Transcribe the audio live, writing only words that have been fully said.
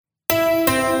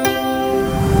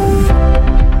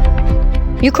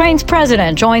Ukraine's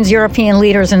president joins European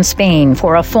leaders in Spain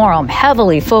for a forum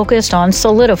heavily focused on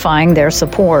solidifying their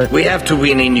support. We have to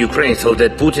win in Ukraine so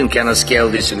that Putin cannot scale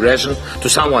this aggression to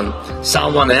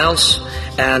someone else,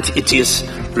 and it is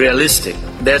realistic.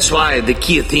 That's why the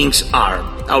key things are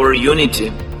our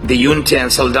unity. The unity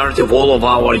and solidarity of all of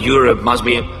our Europe must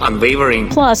be unwavering.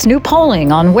 Plus, new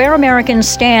polling on where Americans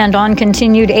stand on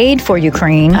continued aid for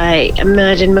Ukraine. I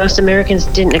imagine most Americans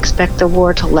didn't expect the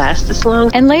war to last this long.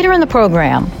 And later in the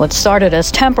program, what started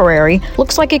as temporary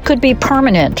looks like it could be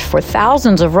permanent for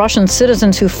thousands of Russian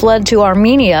citizens who fled to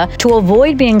Armenia to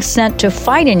avoid being sent to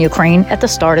fight in Ukraine at the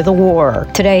start of the war.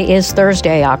 Today is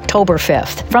Thursday, October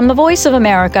 5th. From the Voice of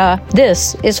America,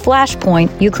 this is Flashpoint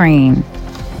Ukraine.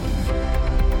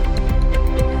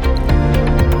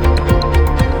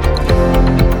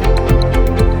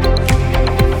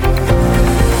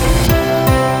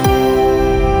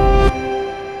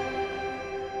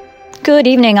 Good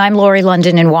evening. I'm Lori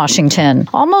London in Washington.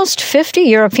 Almost 50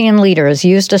 European leaders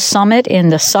used a summit in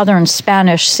the southern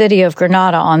Spanish city of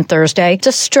Granada on Thursday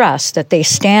to stress that they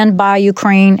stand by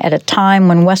Ukraine at a time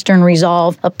when Western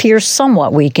resolve appears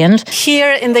somewhat weakened.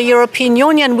 Here in the European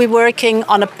Union, we're working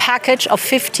on a package of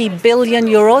 50 billion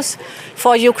euros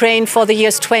for Ukraine for the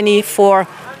years 24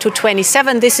 to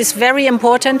 27. This is very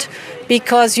important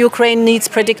because Ukraine needs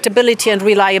predictability and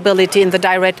reliability in the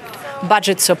direct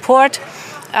budget support.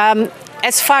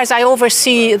 As far as I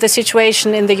oversee the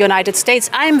situation in the United States,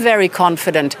 I'm very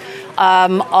confident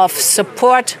of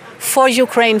support for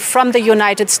Ukraine from the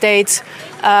United States.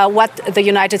 What the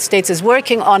United States is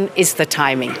working on is the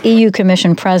timing. EU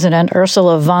Commission President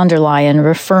Ursula von der Leyen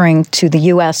referring to the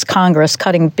U.S. Congress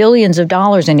cutting billions of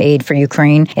dollars in aid for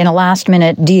Ukraine in a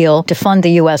last-minute deal to fund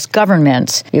the U.S.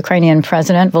 government. Ukrainian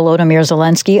President Volodymyr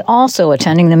Zelensky, also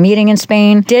attending the meeting in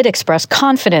Spain, did express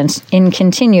confidence in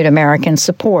continued American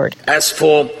support. As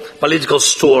for political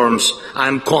storms,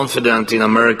 I'm confident in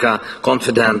America,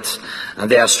 confident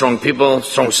they are strong people,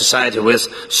 strong society with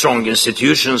strong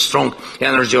institutions, strong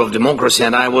energy of democracy.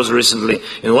 And I was recently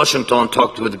in Washington,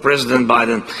 talked with President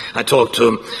Biden. I talked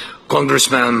to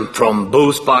congressmen from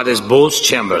both parties, both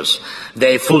chambers.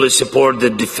 They fully support the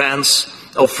defense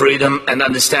of freedom and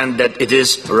understand that it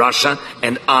is Russia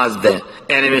and us, the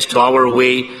enemies to our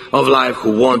way of life,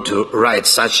 who want to ride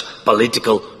such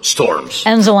political storms.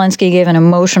 And Zelensky gave an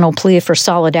emotional plea for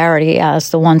solidarity as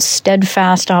the once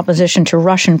steadfast opposition to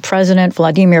Russian President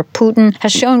Vladimir Putin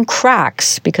has shown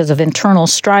cracks because of internal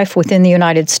strife within the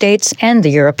United States and the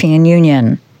European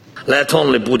Union. Let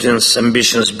only Putin's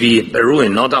ambitions be a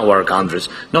ruin, not our countries,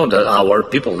 not our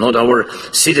people, not our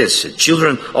cities.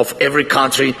 Children of every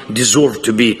country deserve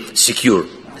to be secure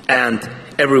and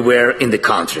everywhere in the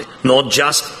country, not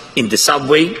just in the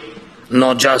subway,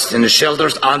 not just in the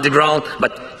shelters underground,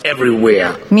 but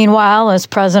everywhere. Meanwhile, as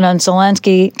President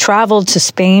Zelensky traveled to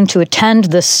Spain to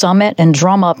attend the summit and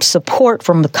drum up support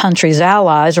from the country's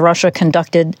allies, Russia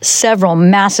conducted several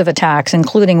massive attacks,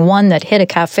 including one that hit a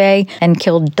cafe and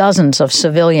killed dozens of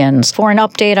civilians. For an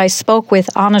update, I spoke with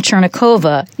Anna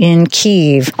Chernikova in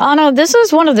Kyiv. Anna, this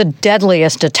is one of the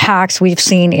deadliest attacks we've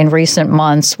seen in recent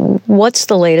months. What's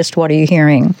the latest? What are you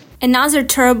hearing? Another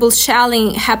terrible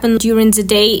shelling happened during the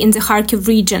day in the Kharkiv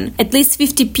region. At least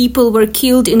 50 people were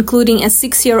killed, including a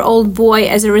 6-year-old boy,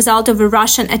 as a result of a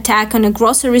Russian attack on a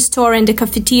grocery store and a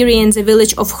cafeteria in the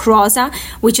village of Khroza,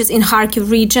 which is in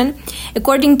Kharkiv region.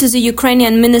 According to the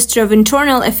Ukrainian Ministry of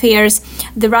Internal Affairs,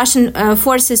 the Russian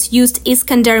forces used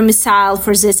Iskander missile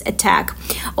for this attack.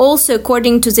 Also,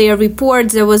 according to their report,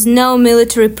 there was no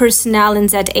military personnel in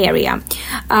that area.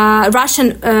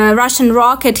 Russian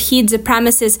rocket hit the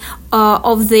premises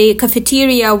of the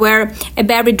cafeteria where a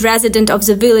buried resident of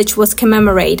the village was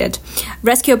commemorated.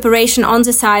 Rescue operation on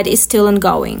the site is still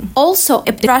ongoing. Also,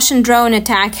 a Russian drone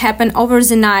attack happened over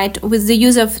the night with the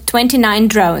use of 29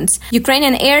 drones.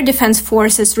 Ukrainian Air Defense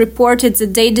Forces reported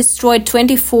that they destroyed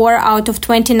 24 out of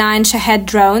 29 Shahed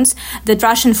drones that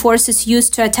Russian forces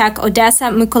used to attack Odessa,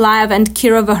 Mykolaiv and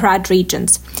Kirovohrad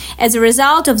regions. As a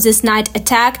result of this night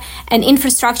attack, an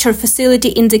infrastructure facility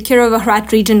in the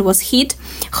Kirovohrad region was hit.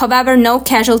 However, no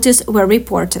casualties were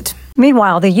reported.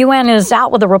 Meanwhile, the UN is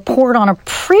out with a report on a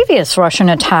previous Russian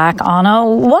attack. Anna,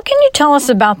 what can you tell us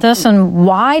about this, and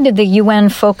why did the UN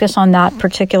focus on that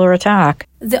particular attack?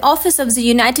 The Office of the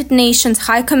United Nations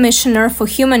High Commissioner for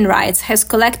Human Rights has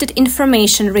collected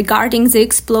information regarding the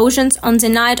explosions on the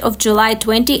night of July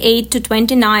 28 to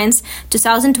 29,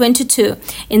 2022,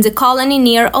 in the colony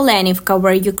near Olenivka,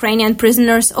 where Ukrainian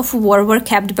prisoners of war were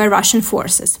kept by Russian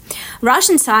forces.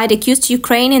 Russian side accused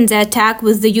Ukraine in the attack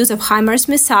with the use of HIMARS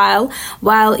missile,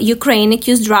 while Ukraine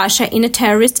accused Russia in a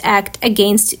terrorist act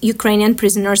against Ukrainian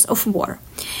prisoners of war.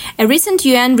 A recent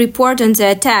UN report on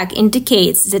the attack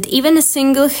indicates that even a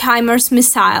single HIMARS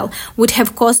missile would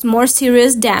have caused more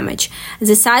serious damage.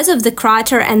 The size of the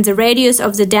crater and the radius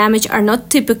of the damage are not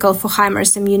typical for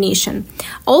HIMARS ammunition.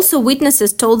 Also,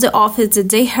 witnesses told the office that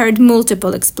they heard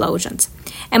multiple explosions.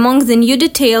 Among the new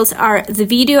details are the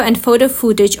video and photo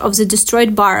footage of the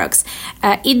destroyed barracks.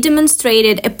 It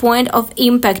demonstrated a point of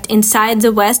impact inside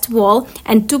the west wall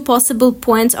and two possible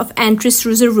points of entry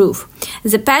through the roof.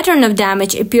 The pattern of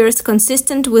damage appears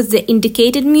consistent with the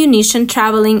indicated munition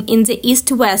traveling in the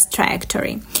east-west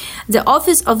trajectory. The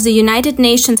Office of the United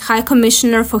Nations High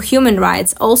Commissioner for Human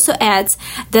Rights also adds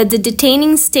that the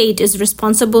detaining state is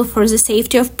responsible for the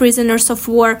safety of prisoners of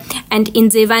war and, in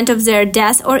the event of their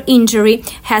death or injury,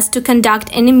 has to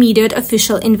conduct an immediate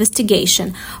official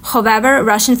investigation. However,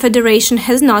 Russian Federation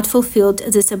has not fulfilled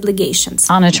these obligations.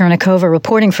 Anna Chernikova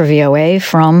reporting for VOA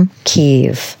from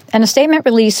Kyiv. And a statement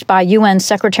released by UN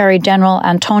Secretary General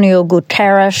Antonio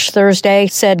Guterres Thursday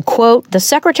said, quote, "The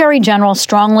Secretary General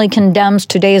strongly condemns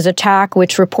today's attack,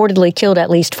 which reportedly killed at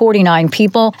least 49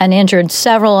 people and injured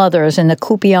several others in the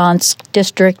Kupiansk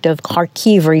district of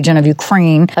Kharkiv region of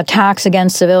Ukraine. Attacks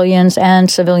against civilians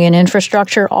and civilian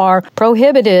infrastructure are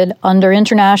prohibited under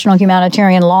international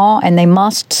humanitarian law, and they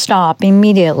must stop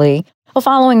immediately." Well,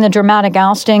 following the dramatic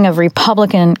ousting of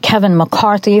Republican Kevin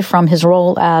McCarthy from his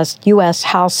role as U.S.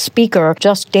 House Speaker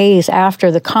just days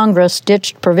after the Congress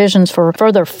ditched provisions for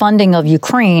further funding of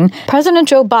Ukraine, President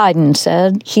Joe Biden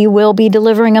said he will be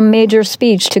delivering a major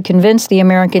speech to convince the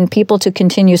American people to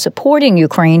continue supporting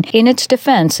Ukraine in its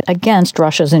defense against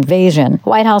Russia's invasion.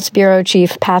 White House Bureau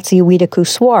Chief Patsy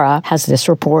Widakuswara has this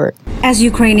report. As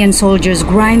Ukrainian soldiers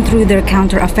grind through their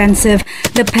counteroffensive,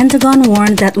 the Pentagon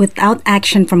warned that without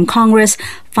action from Congress,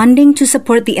 funding to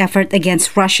support the effort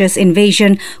against Russia's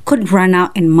invasion could run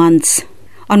out in months.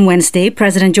 On Wednesday,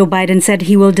 President Joe Biden said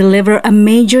he will deliver a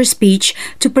major speech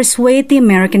to persuade the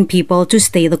American people to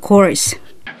stay the course.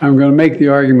 I'm going to make the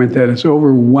argument that it's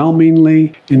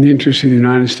overwhelmingly in the interest of the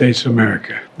United States of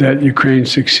America that Ukraine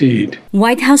succeed.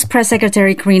 White House Press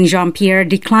Secretary Karine Jean-Pierre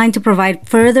declined to provide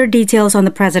further details on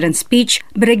the president's speech,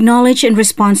 but acknowledged in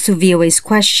response to VOA's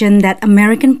question that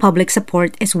American public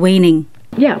support is waning.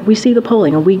 Yeah, we see the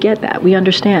polling and we get that. We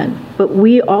understand. But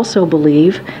we also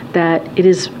believe that it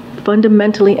is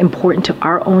fundamentally important to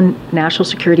our own national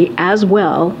security as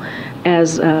well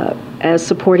as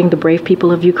supporting the brave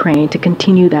people of Ukraine to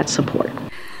continue that support.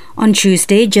 On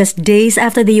Tuesday, just days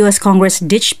after the U.S. Congress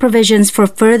ditched provisions for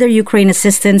further Ukraine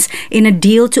assistance in a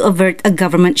deal to avert a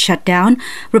government shutdown,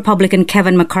 Republican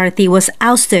Kevin McCarthy was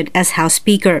ousted as House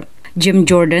Speaker. Jim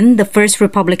Jordan, the first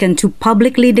Republican to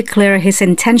publicly declare his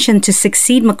intention to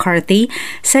succeed McCarthy,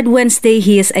 said Wednesday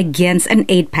he is against an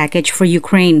aid package for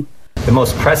Ukraine. The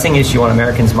most pressing issue on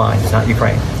Americans' minds is not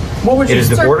Ukraine. It is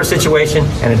the border situation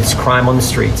and it is crime on the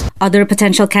streets. Other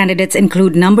potential candidates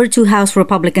include number 2 House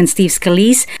Republican Steve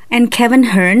Scalise and Kevin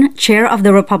Hern, chair of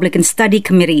the Republican Study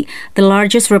Committee, the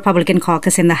largest Republican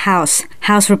caucus in the House.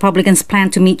 House Republicans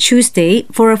plan to meet Tuesday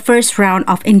for a first round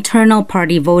of internal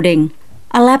party voting.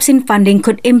 A lapse in funding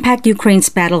could impact Ukraine's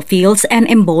battlefields and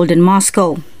embolden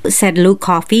Moscow, said Luke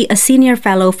Coffey, a senior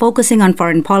fellow focusing on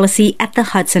foreign policy at the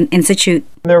Hudson Institute.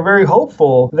 They're very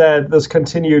hopeful that this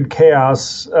continued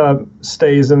chaos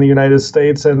stays in the United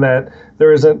States and that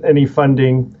there isn't any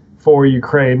funding for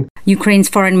Ukraine. Ukraine's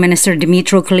Foreign Minister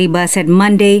Dmytro Kuleba said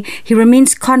Monday he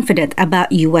remains confident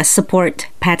about U.S. support.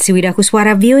 Patsy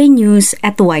Widakuswara, VOA News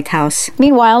at the White House.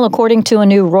 Meanwhile, according to a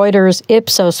new Reuters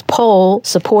Ipsos poll,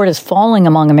 support is falling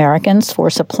among Americans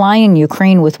for supplying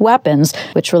Ukraine with weapons,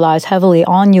 which relies heavily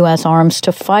on U.S. arms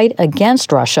to fight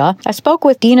against Russia. I spoke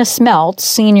with Dina Smeltz,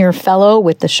 senior fellow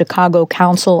with the Chicago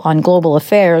Council on Global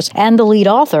Affairs and the lead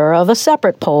author of a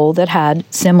separate poll that had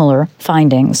similar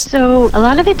findings. So a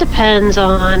lot of it depends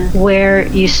on where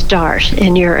you start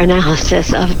in your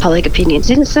analysis of public opinion.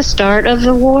 Since the start of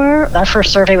the war, our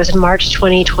first survey was in March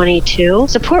 2022.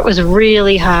 Support was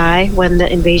really high when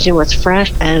the invasion was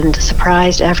fresh and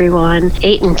surprised everyone.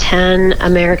 8 in 10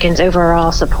 Americans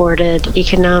overall supported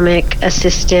economic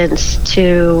assistance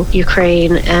to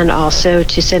Ukraine and also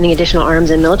to sending additional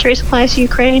arms and military supplies to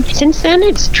Ukraine. Since then,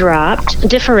 it's dropped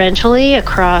differentially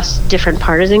across different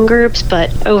partisan groups, but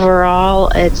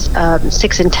overall, it's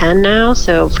 6 in 10 now,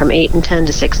 so from 8 in 10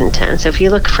 to 6 in 10. So if you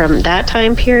look from that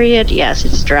time period, yes,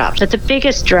 it's dropped. But the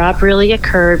biggest drop really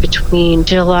occurred between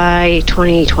July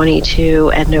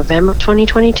 2022 and November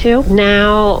 2022.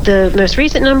 Now, the most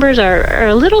recent numbers are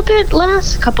a little bit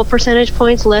less, a couple percentage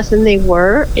points less than they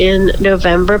were in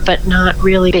November, but not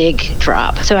really big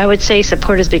drop. So I would say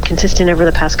support has been consistent over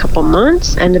the past couple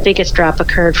months, and the biggest drop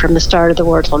occurred from the start of the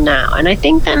war till now. And I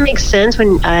think that makes sense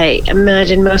when I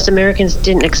imagine most Americans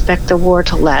didn't expect the war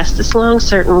to last this long.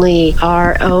 Certainly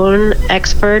our own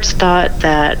experts thought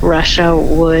that Russia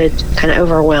would kind of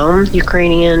overwhelm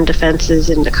Ukrainian defenses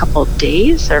in a couple of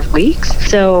days or weeks.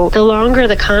 So the longer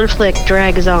the conflict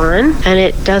drags on and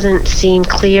it doesn't seem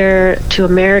clear to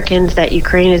Americans that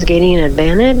Ukraine is gaining an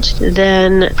advantage,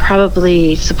 then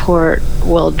probably support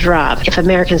will drop if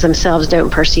Americans themselves don't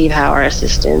perceive how our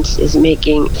assistance is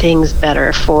making things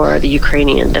better for the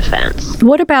Ukrainian defense.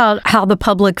 What about how the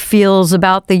public feels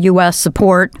about the U.S.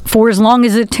 support for as long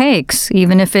as it takes?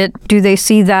 Even if do they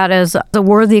see that as a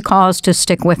worthy cause to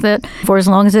stick with it for as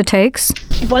long as it takes?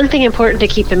 One thing important to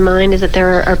keep in mind is that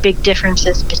there are big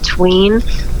differences between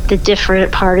the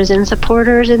different partisan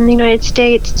supporters in the United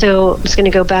States. So I'm just going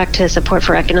to go back to support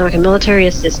for economic and military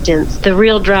assistance. The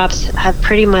real drops have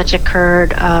pretty much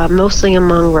occurred mostly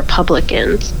among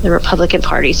Republicans, the Republican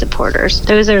Party supporters.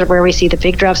 Those are where we see the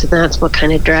big drops, and that's what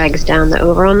kind of drags down the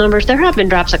overall numbers. There have been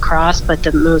drops across, but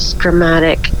the most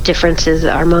dramatic differences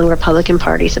are among Republican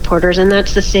Party supporters, and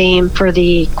that's the same for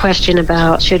the question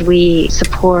about should we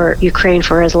support Ukraine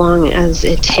for as long as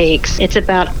it takes. It's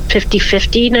about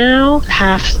 50-50 now,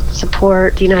 half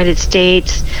support the United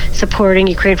States supporting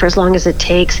Ukraine for as long as it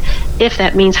takes, if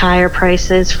that means higher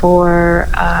prices for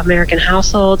American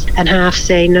households, and half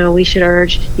say no, we should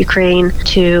urge Ukraine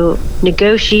to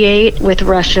negotiate with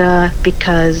Russia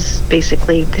because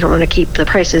basically they don't want to keep the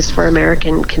prices for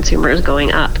American consumers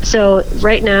going up. So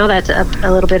right now that's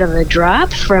a little bit of a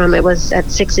drop from, it was at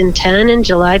 6 and 10 in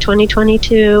July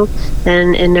 2022,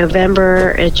 then in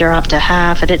November it dropped to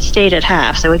half, and it stayed at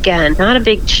half. So again, not a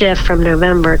big shift from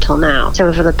November till now.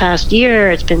 So for the past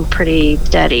year it's been pretty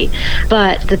steady,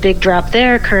 but the big drop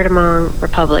there occurred among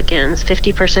Republicans.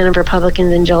 50% of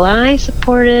Republicans in July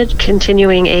supported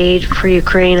continuing aid for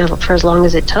Ukraine for as long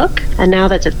as it took, and now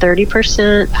that's at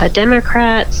 30%.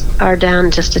 Democrats are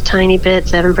down just a tiny bit,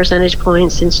 7 percentage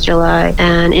points since July,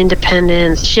 and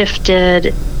independents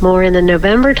shifted more in the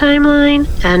November timeline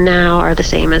and now are the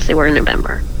same as they were in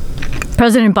November.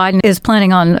 President Biden is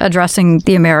planning on addressing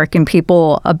the American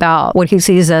people about what he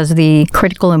sees as the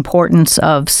critical importance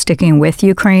of sticking with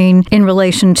Ukraine in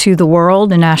relation to the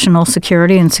world and national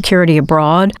security and security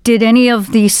abroad. Did any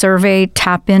of the survey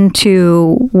tap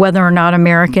into whether or not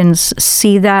Americans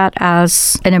see that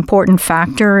as an important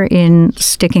factor in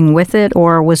sticking with it,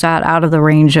 or was that out of the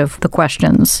range of the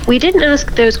questions? We didn't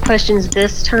ask those questions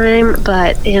this time,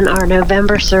 but in our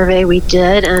November survey we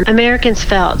did, and Americans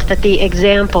felt that the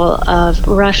example of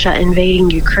Russia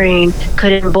invading Ukraine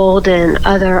could embolden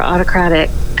other autocratic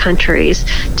countries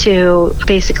to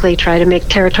basically try to make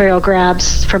territorial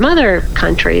grabs from other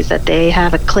countries that they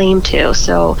have a claim to.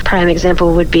 So a prime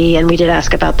example would be, and we did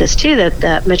ask about this too, that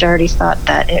the majorities thought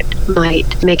that it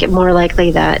might make it more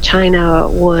likely that China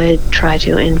would try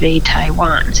to invade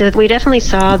Taiwan. So we definitely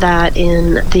saw that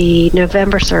in the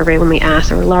November survey when we asked,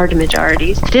 there were large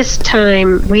majorities. This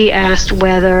time we asked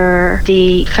whether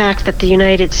the fact that the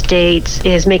United States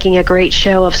is making a great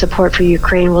show of support for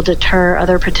Ukraine will deter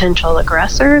other potential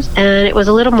aggressors, and it was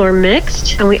a little more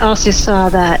mixed. And we also saw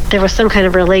that there was some kind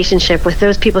of relationship with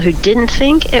those people who didn't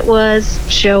think it was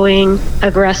showing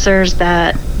aggressors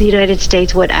that the United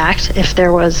States would act if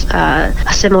there was a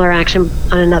similar action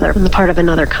on the part of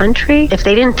another country. If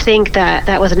they didn't think that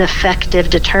that was an effective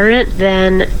deterrent,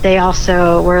 then they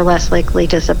also were less likely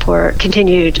to support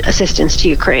continued assistance to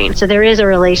Ukraine. So there is a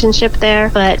relationship there,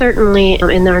 but certainly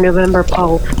in our November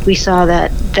poll, we saw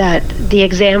that the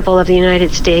example of the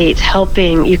United States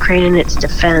helping Ukraine in its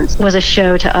defense was a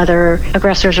show to other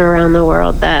aggressors around the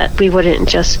world that we wouldn't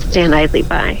just stand idly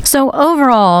by. So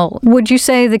overall, would you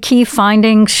say the key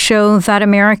findings show that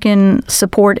American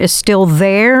support is still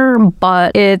there,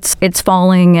 but it's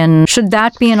falling? And should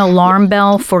that be an alarm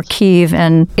bell for Kyiv?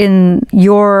 And in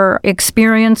your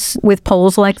experience with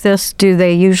polls like this, do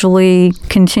they usually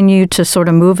continue to sort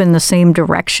of move in the same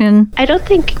direction? I don't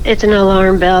think it's an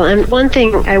alarm bell. And one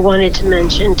thing I wanted to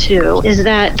mention too is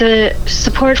that the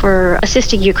support for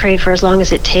assisting Ukraine for as long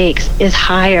as it takes is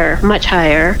higher, much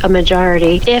higher, a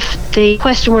majority, if the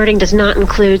question wording does not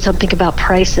include something about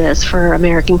prices for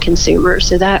American consumers.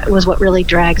 So that was what really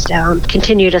drags down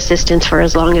continued assistance for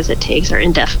as long as it takes, or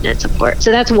indefinite support.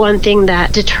 So that's one thing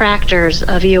that detractors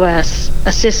of U.S.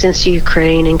 assistance to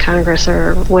Ukraine in Congress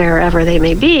or wherever they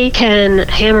may be can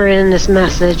hammer in this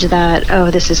message that,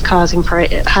 oh, this is causing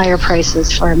higher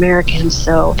prices for Americans,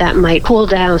 so that might cool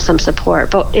down some support.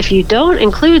 But if you don't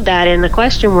include that in the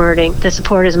question wording, the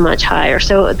support is much higher.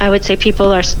 So I would say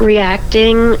people are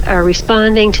reacting or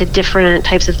responding to different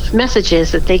types of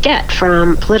messages that they get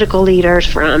from political leaders,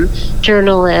 from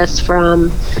journalists, from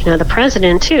the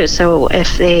president too. So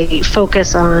if they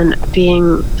focus on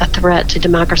being a threat to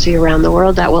democracy around the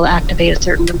world, that will activate a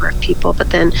certain number of people. But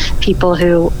then people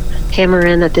who hammer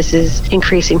in that this is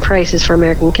increasing prices for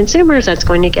American consumers, that's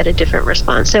going to get a different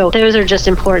response. So those are just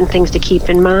important things to keep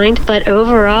in mind. But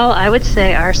overall, I would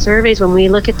say our surveys, when we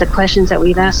look at the questions that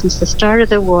we've asked since the start of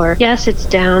the war, yes, it's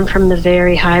down from the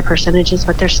very high percentages,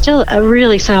 but there's still a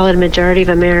really solid majority of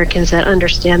Americans that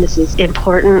understand this is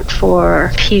important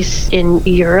for peace in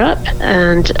Europe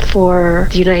and for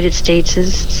the United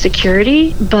States'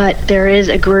 security. But there is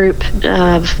a group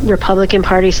of Republican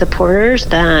Party supporters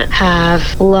that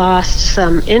have lost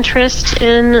some interest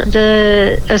in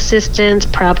the assistance,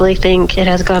 probably think it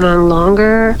has gone on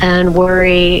longer, and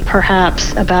worry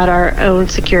perhaps about our own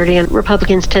security. And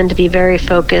Republicans tend to be very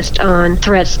focused on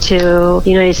threats to the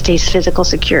United States' physical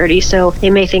security. So they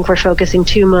may think we're focusing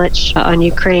too much on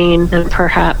Ukraine and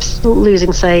perhaps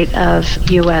losing sight of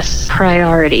U.S.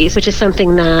 priorities, which is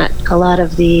something that a lot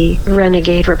of the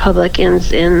renegade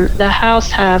Republicans in the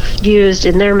House have used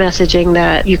in their messaging,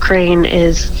 that Ukraine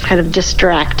is kind of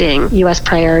distracting U.S.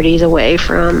 priorities away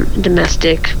from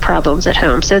domestic problems at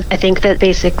home. So I think that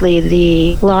basically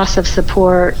the loss of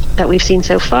support that we've seen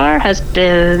so far has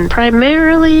been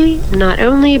primarily, not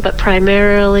only, but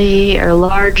primarily or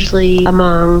largely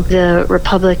among the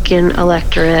Republican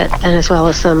electorate, and as well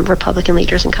as some Republican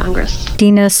leaders in Congress.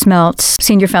 Dina Smeltz,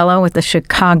 Senior Fellow with the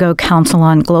Chicago Council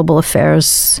on Global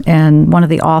Affairs and one of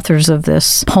the authors of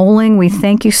this polling. We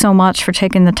thank you so much for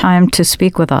taking the time to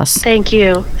speak with us. Thank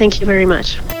you. Thank you very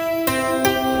much.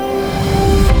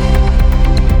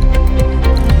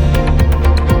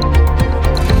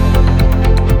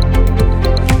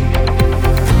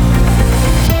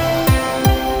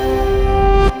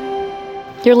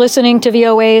 You're listening to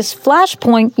VOA's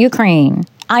Flashpoint Ukraine.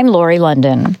 I'm Lori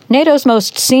London. NATO's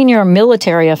most senior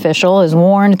military official has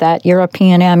warned that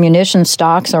European ammunition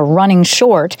stocks are running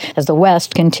short as the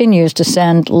West continues to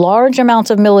send large amounts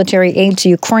of military aid to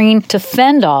Ukraine to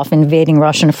fend off invading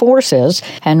Russian forces.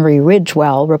 Henry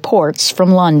Ridgewell reports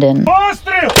from London.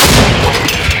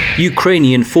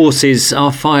 Ukrainian forces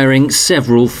are firing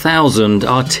several thousand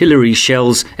artillery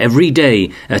shells every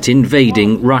day at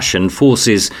invading Russian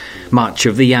forces. Much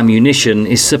of the ammunition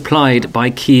is supplied by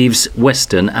Kyiv's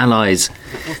Western allies.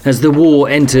 As the war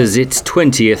enters its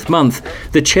 20th month,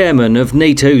 the chairman of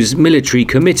NATO's military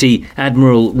committee,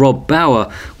 Admiral Rob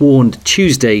Bauer, warned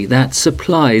Tuesday that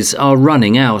supplies are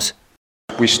running out.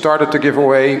 We started to give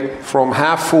away from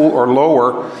half full or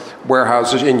lower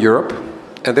warehouses in Europe.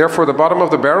 And therefore, the bottom of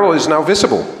the barrel is now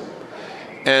visible.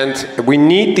 And we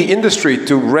need the industry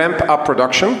to ramp up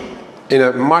production in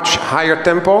a much higher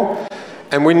tempo.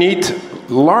 And we need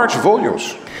large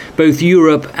volumes. Both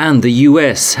Europe and the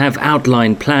US have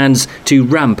outlined plans to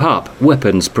ramp up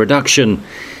weapons production,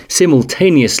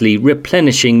 simultaneously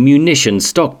replenishing munition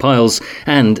stockpiles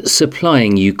and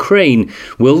supplying Ukraine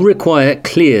will require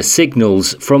clear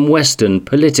signals from Western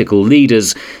political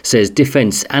leaders, says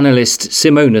defence analyst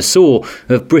Simona Saw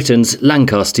of Britain's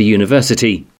Lancaster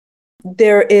University.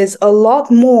 There is a lot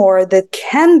more that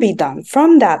can be done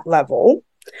from that level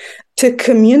to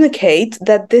communicate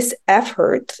that this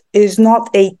effort is not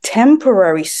a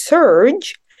temporary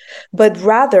surge, but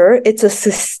rather it's a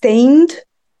sustained,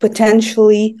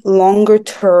 potentially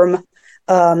longer-term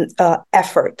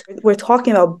effort. We're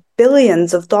talking about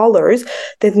billions of dollars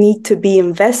that need to be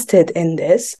invested in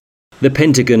this. The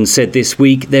Pentagon said this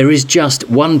week there is just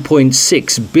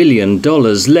 $1.6 billion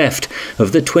left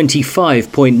of the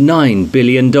 $25.9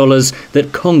 billion that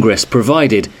Congress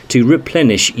provided to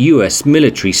replenish US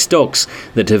military stocks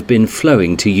that have been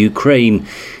flowing to Ukraine.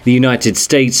 The United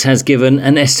States has given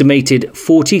an estimated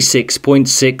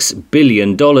 $46.6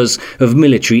 billion of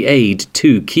military aid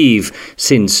to Kyiv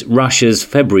since Russia's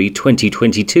February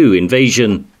 2022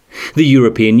 invasion. The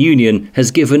European Union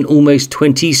has given almost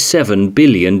 $27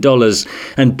 billion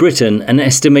and Britain an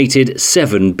estimated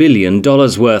 $7 billion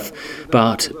worth.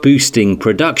 But boosting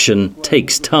production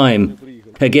takes time.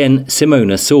 Again,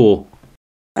 Simona Saw.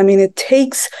 I mean, it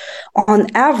takes on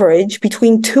average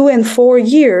between 2 and 4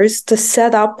 years to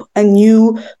set up a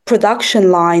new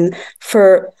production line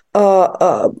for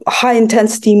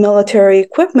high-intensity military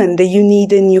equipment that you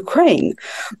need in Ukraine.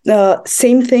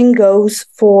 Same thing goes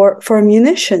for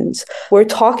munitions. We're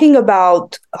talking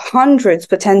about hundreds,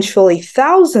 potentially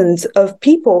thousands of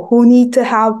people who need to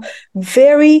have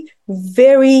very,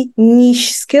 very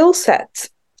niche skill sets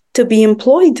to be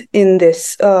employed in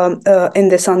this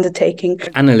undertaking.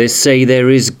 Analysts say there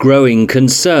is growing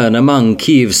concern among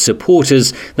Kyiv's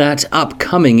supporters that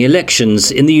upcoming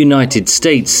elections in the United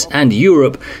States and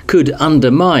Europe could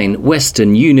undermine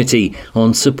Western unity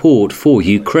on support for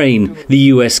Ukraine.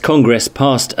 The US Congress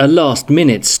passed a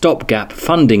last-minute stopgap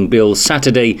funding bill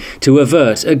Saturday to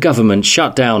avert a government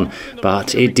shutdown,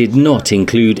 but it did not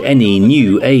include any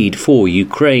new aid for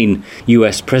Ukraine.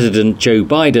 US President Joe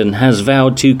Biden has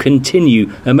vowed to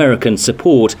continue American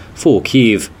support for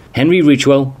Kyiv. Henry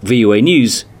Ridgewell, VOA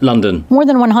News, London. More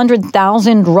than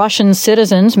 100,000 Russian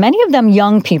citizens, many of them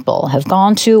young people, have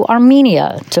gone to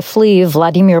Armenia to flee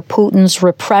Vladimir Putin's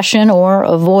repression or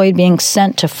avoid being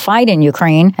sent to fight in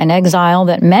Ukraine, an exile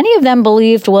that many of them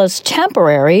believed was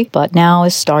temporary, but now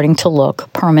is starting to look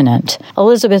permanent.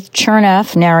 Elizabeth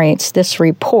Chernev narrates this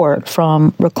report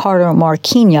from Ricardo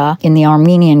Marquina in the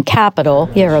Armenian capital,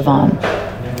 Yerevan.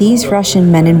 These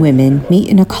Russian men and women meet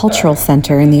in a cultural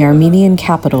center in the Armenian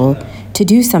capital to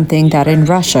do something that in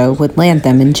Russia would land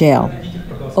them in jail: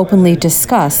 openly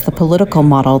discuss the political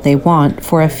model they want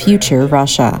for a future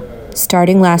Russia.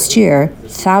 Starting last year,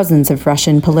 thousands of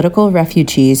Russian political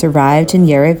refugees arrived in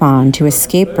Yerevan to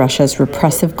escape Russia's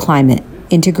repressive climate.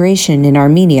 Integration in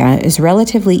Armenia is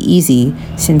relatively easy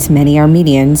since many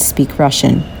Armenians speak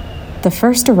Russian. The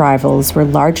first arrivals were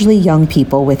largely young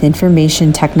people with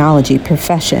information technology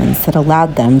professions that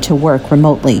allowed them to work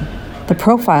remotely. The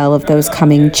profile of those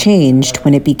coming changed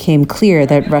when it became clear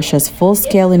that Russia's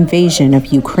full-scale invasion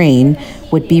of Ukraine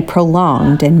would be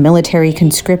prolonged and military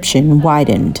conscription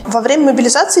widened. Во время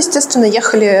мобилизации, естественно,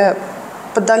 ехали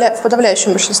в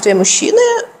подавляющем большинстве мужчины.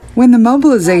 When the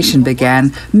mobilization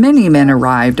began, many men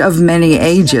arrived of many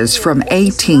ages, from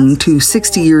 18 to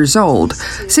 60 years old.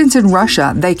 Since in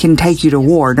Russia, they can take you to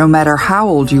war no matter how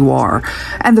old you are.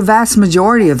 And the vast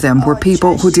majority of them were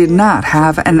people who did not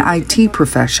have an IT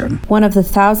profession. One of the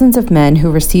thousands of men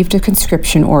who received a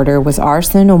conscription order was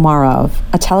Arsen Omarov,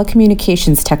 a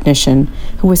telecommunications technician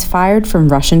who was fired from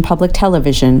Russian public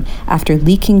television after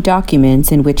leaking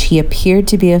documents in which he appeared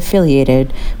to be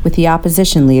affiliated with the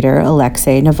opposition leader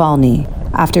Alexei Navalny.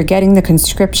 After getting the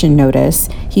conscription notice,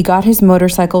 he got his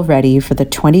motorcycle ready for the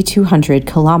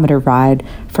 2,200-kilometer ride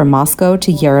from Moscow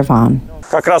to Yerevan.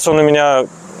 Как раз он у меня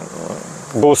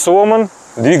был сломан,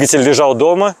 двигатель лежал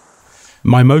дома.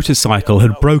 My motorcycle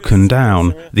had broken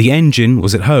down. The engine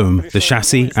was at home, the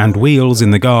chassis and wheels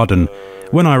in the garden.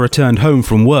 When I returned home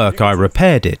from work, I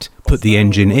repaired it, put the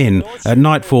engine in. At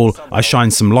nightfall, I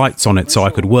shined some lights on it so I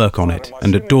could work on it.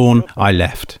 And at dawn, I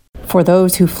left. For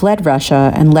those who fled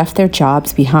Russia and left their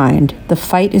jobs behind, the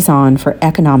fight is on for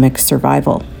economic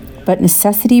survival. But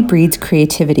necessity breeds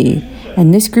creativity,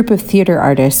 and this group of theater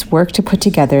artists work to put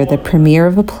together the premiere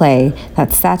of a play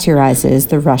that satirizes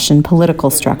the Russian political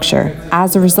structure.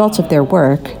 As a result of their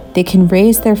work, they can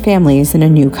raise their families in a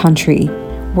new country.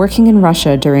 Working in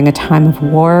Russia during a time of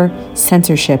war,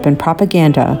 censorship, and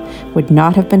propaganda would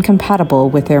not have been compatible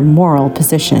with their moral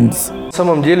positions. I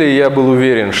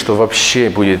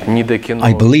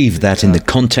believe that in the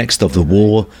context of the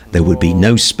war, there would be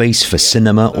no space for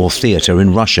cinema or theatre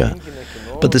in Russia.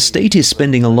 But the state is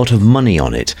spending a lot of money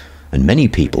on it, and many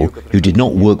people who did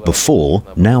not work before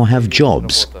now have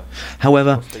jobs.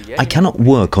 However, I cannot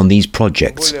work on these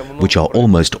projects, which are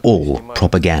almost all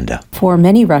propaganda. For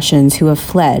many Russians who have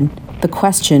fled, the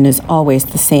question is always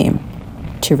the same: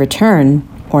 to return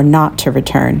or not to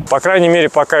return. По крайней мере,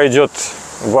 пока идет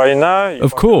война.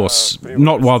 Of course,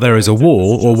 not while there is a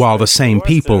war or while the same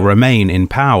people remain in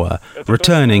power.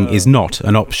 Returning is not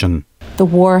an option. The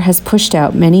war has pushed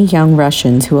out many young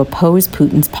Russians who oppose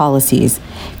Putin's policies,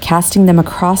 casting them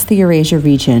across the Eurasia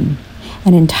region.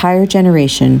 An entire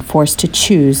generation forced to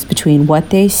choose between what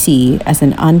they see as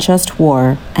an unjust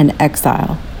war and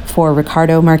exile. For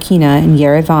Ricardo Marquina in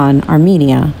Yerevan,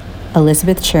 Armenia,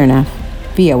 Elizabeth Chernev,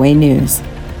 VOA News.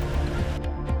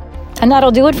 And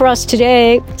that'll do it for us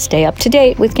today. Stay up to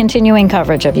date with continuing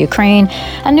coverage of Ukraine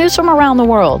and news from around the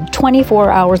world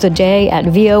 24 hours a day at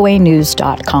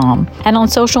voanews.com. And on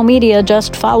social media,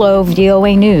 just follow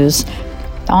VOA News.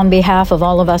 On behalf of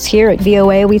all of us here at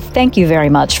VOA, we thank you very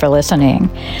much for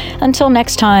listening. Until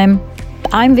next time,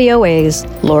 I'm VOA's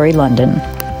Lori London.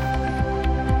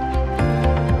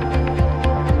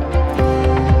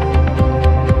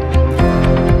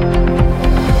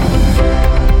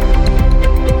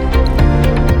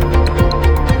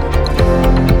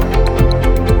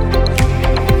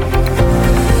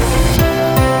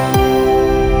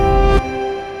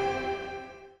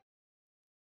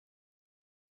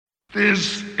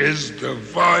 This is the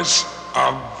voice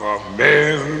of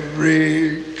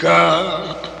America.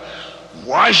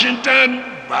 Washington,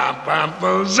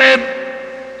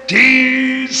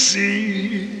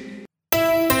 DC.